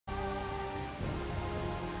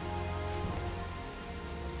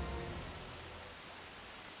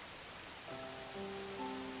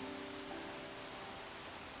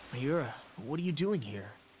Mayura, what are you doing here?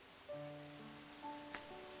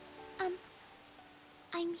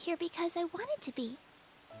 I'm here because I wanted to be.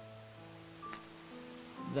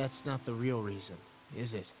 That's not the real reason,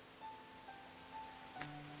 is it?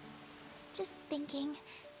 Just thinking.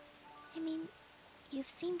 I mean, you've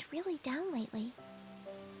seemed really down lately.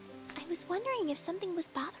 I was wondering if something was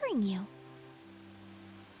bothering you.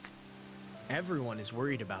 Everyone is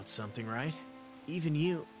worried about something, right? Even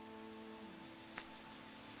you.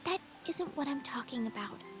 That isn't what I'm talking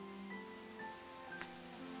about.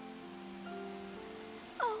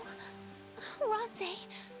 Oh, Ronze.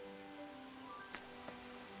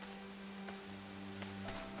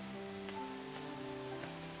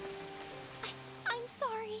 I'm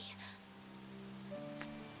sorry.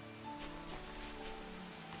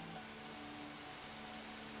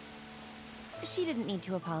 She didn't need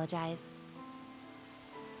to apologize.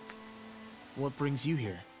 What brings you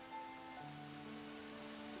here?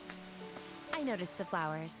 I noticed the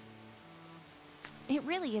flowers. It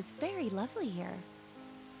really is very lovely here.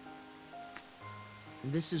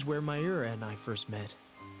 This is where Mayura and I first met.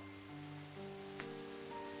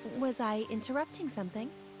 Was I interrupting something?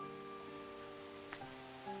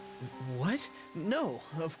 What? No,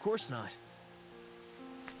 of course not.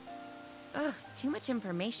 Ugh, too much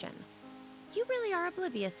information. You really are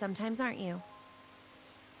oblivious sometimes, aren't you?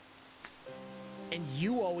 And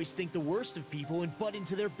you always think the worst of people and butt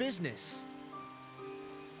into their business.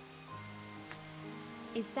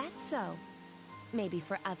 Is that so? Maybe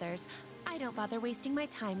for others, I don't bother wasting my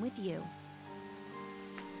time with you.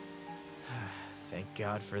 Thank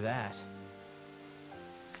God for that.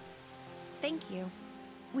 Thank you.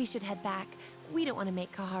 We should head back. We don't want to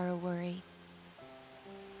make Kaharu worry.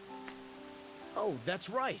 Oh, that's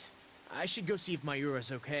right. I should go see if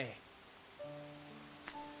Mayura's okay.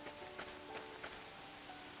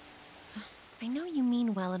 I know you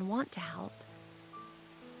mean well and want to help.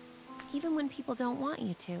 Even when people don't want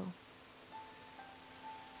you to.